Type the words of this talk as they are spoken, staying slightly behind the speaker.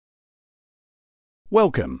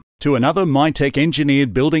Welcome to another MiTek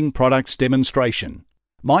engineered building products demonstration,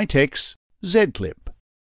 MiTek ZClip.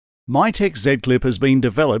 MiTek ZClip has been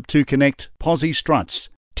developed to connect PosiStruts,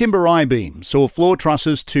 timber I-beams or floor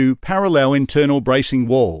trusses to parallel internal bracing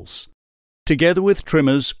walls. Together with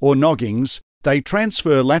trimmers or noggings, they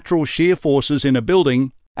transfer lateral shear forces in a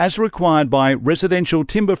building as required by Residential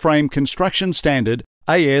Timber Frame Construction Standard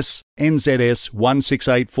AS NZS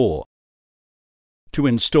 1684. To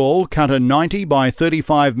install, cut a 90 by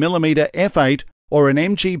 35 mm f8 or an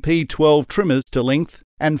MGP 12 trimmers to length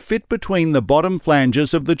and fit between the bottom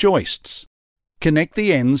flanges of the joists. Connect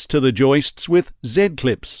the ends to the joists with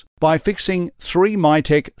Z-clips by fixing 3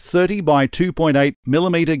 MiTek 30 by 2.8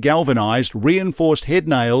 mm galvanized reinforced head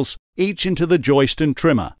nails each into the joist and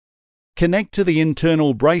trimmer. Connect to the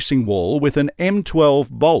internal bracing wall with an M12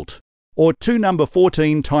 bolt or 2 No.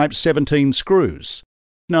 14 Type 17 screws.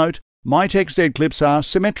 Note, MiTek Z-clips are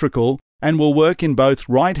symmetrical and will work in both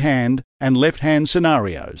right-hand and left-hand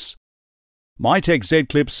scenarios. MiTek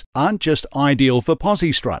Z-clips aren't just ideal for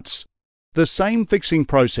PosiStruts. The same fixing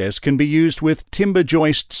process can be used with timber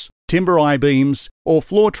joists, timber I-beams, or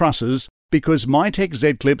floor trusses because MiTek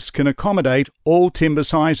Z-clips can accommodate all timber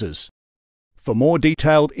sizes. For more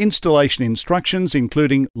detailed installation instructions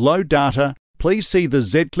including load data, please see the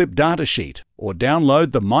Z-clip datasheet or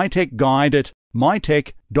download the MiTek guide at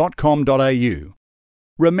mitek.com.au.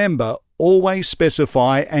 Remember, always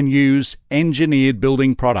specify and use engineered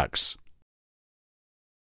building products.